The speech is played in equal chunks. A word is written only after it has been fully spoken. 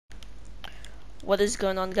What is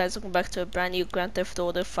going on, guys? Welcome back to a brand new Grand Theft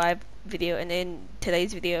Auto 5 video, and in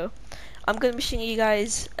today's video I'm gonna be showing you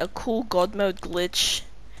guys a cool god mode glitch.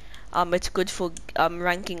 It's good for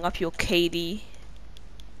ranking up your KD.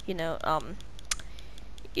 You know,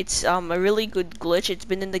 it's a really good glitch. It's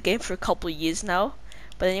been in the game for a couple of years now.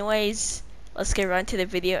 But anyways, let's get right into the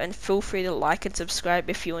video, and feel free to like and subscribe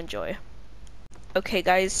if you enjoy. Okay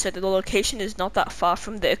guys, so the location is not that far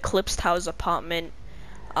from the Eclipse Towers apartment.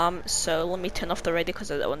 So let me turn off the radio because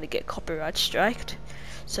I don't want to get copyright striked.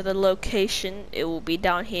 So the location, it will be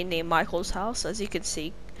down here near Michael's house, as you can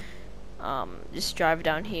see. Just drive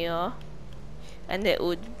down here, and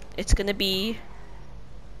it's gonna be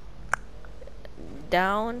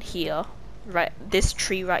down here, right, this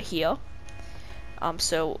tree right here.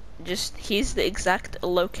 So just, here's the exact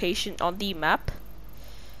location on the map,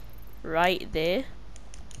 right there.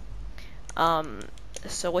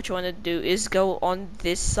 So what you want to do is go on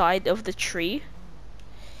this side of the tree.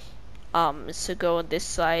 So go on this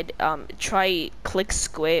side, try click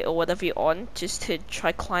square or whatever you're on, just to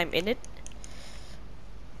try climb in it.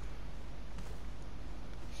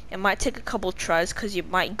 It might take a couple tries because you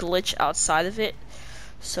might glitch outside of it.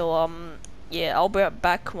 So yeah, I'll be right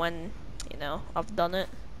back when, you know, I've done it.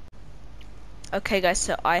 Okay guys,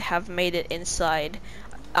 so I have made it inside.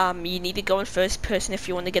 You need to go in first person if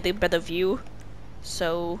you want to get a better view.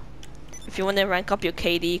 So if you want to rank up your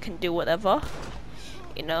KD, you can do whatever,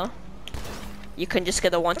 you know. You can just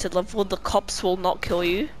get a wanted level. The cops will not kill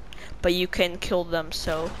you, but you can kill them.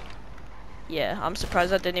 So yeah, I'm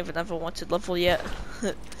surprised I didn't even have a wanted level yet.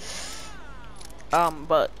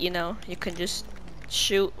 But you know, you can just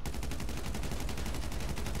shoot.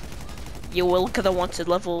 You will get a wanted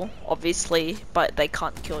level, obviously, but they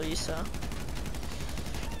can't kill you, so.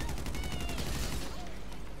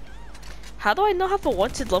 How do I not have a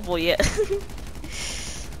wanted level yet?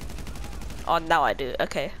 Oh, now I do.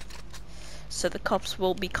 Okay. So the cops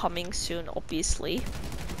will be coming soon, obviously.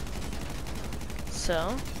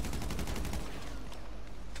 So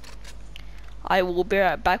I will be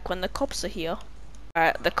right back when the cops are here.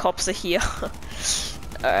 Alright, the cops are here.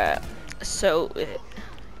 Alright, so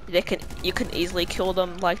you can easily kill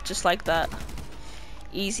them, like just like that.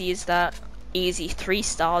 Easy as that. Easy. 3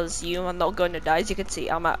 stars. You are not going to die. As you can see,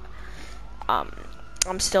 I'm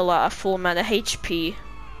still at a full amount of HP.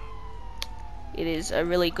 It is a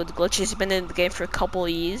really good glitch. It's been in the game for a couple of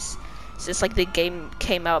years since like the game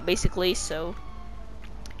came out, basically. So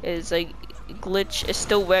it is a glitch. It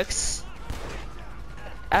still works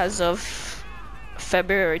as of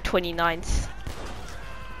February 29th.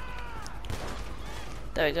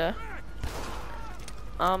 There we go.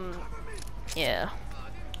 Yeah.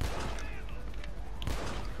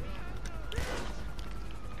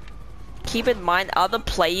 Keep in mind, other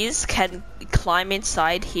players can climb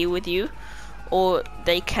inside here with you, or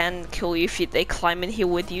they can kill you if they climb in here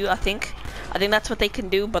with you. I think that's what they can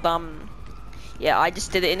do. But yeah, I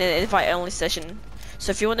just did it in an invite-only session.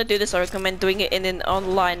 So if you want to do this, I recommend doing it in an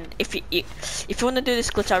online. If you want to do this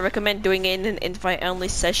glitch, I recommend doing it in an invite-only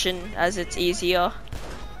session, as it's easier.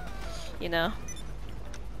 You know.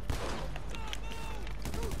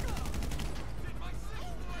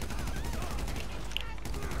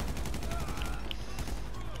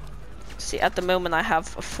 See, at the moment I have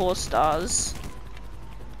 4 stars.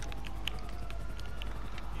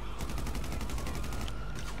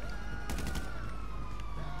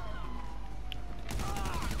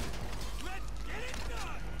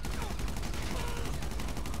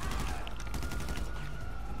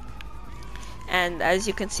 And as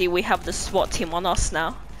you can see, we have the SWAT team on us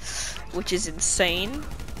now, which is insane.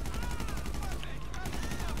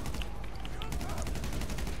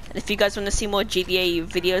 And if you guys want to see more GTA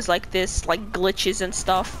videos like this, like glitches and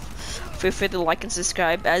stuff, feel free to like and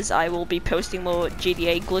subscribe, as I will be posting more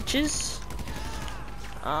GTA glitches.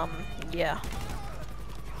 Yeah.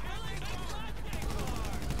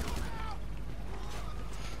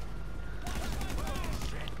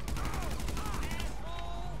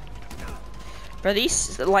 But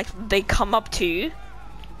these, like, they come up to you,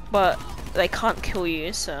 but they can't kill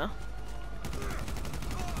you, so.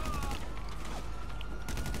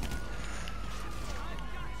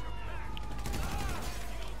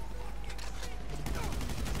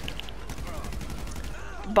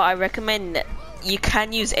 But I recommend you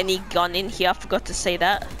can use any gun in here. I forgot to say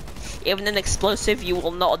that. Even an explosive, you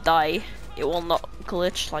will not die. It will not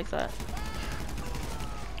glitch like that.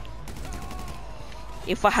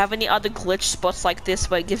 If I have any other glitch spots like this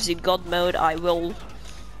where it gives you god mode, I will,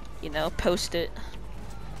 you know, post it.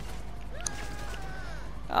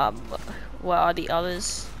 What are the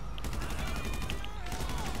others? .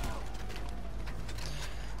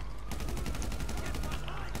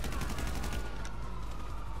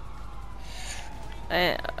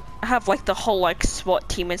 I have like the whole like SWAT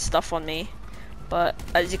team and stuff on me, but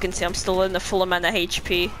as you can see, I'm still in the full amount of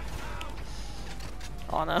HP.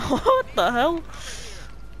 Oh no! What the hell?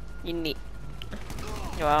 You need.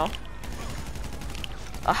 Wow.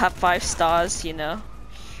 I have 5 stars. You know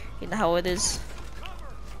how it is.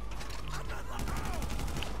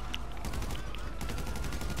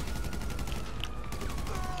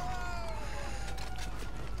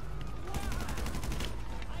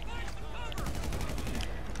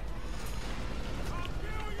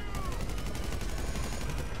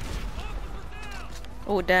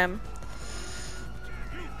 Oh damn.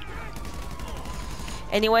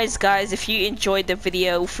 Anyways guys, if you enjoyed the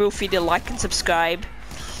video, feel free to like and subscribe.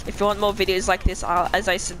 If you want more videos like this, as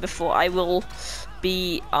I said before, I will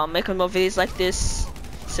be making more videos like this,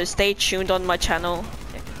 so stay tuned on my channel.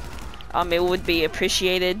 It would be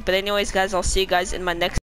appreciated. But anyways guys, I'll see you guys in my next